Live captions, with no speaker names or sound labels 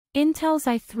Intel's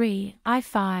i3,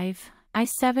 i5,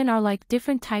 i7 are like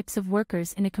different types of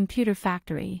workers in a computer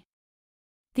factory.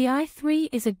 The i3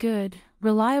 is a good,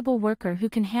 reliable worker who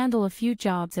can handle a few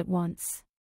jobs at once.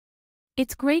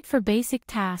 It's great for basic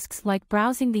tasks like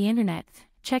browsing the internet,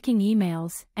 checking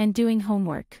emails, and doing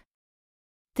homework.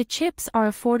 The chips are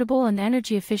affordable and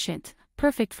energy efficient,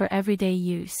 perfect for everyday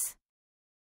use.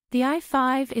 The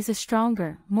i5 is a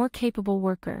stronger, more capable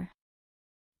worker.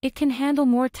 It can handle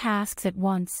more tasks at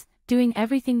once, doing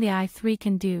everything the i3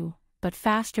 can do, but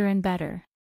faster and better.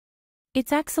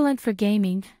 It's excellent for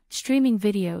gaming, streaming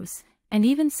videos, and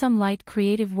even some light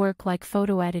creative work like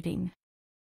photo editing.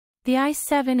 The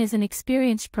i7 is an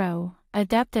experienced pro,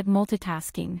 adept at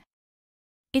multitasking.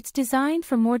 It's designed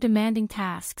for more demanding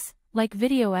tasks, like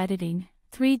video editing,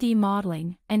 3D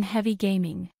modeling, and heavy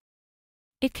gaming.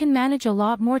 It can manage a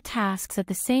lot more tasks at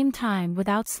the same time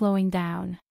without slowing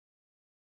down.